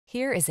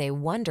Here is a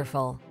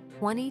wonderful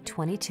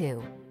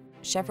 2022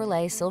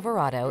 Chevrolet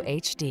Silverado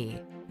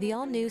HD. The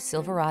all-new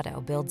Silverado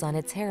builds on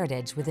its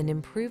heritage with an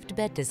improved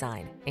bed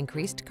design,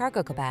 increased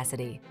cargo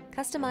capacity,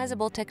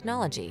 customizable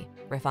technology,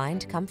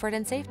 refined comfort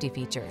and safety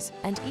features,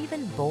 and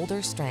even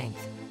bolder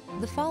strength.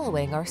 The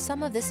following are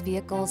some of this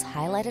vehicle's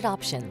highlighted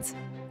options: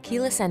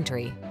 keyless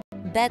entry,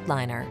 bed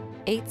liner,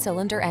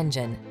 8-cylinder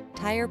engine,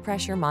 tire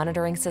pressure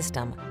monitoring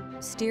system,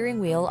 steering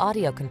wheel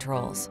audio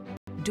controls,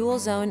 dual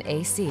zone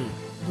AC,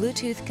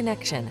 Bluetooth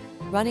connection,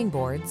 running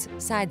boards,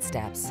 side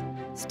steps,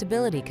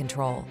 stability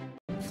control,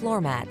 floor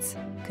mats.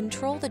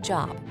 Control the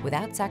job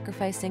without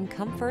sacrificing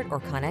comfort or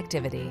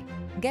connectivity.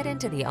 Get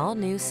into the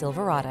all-new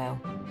Silverado.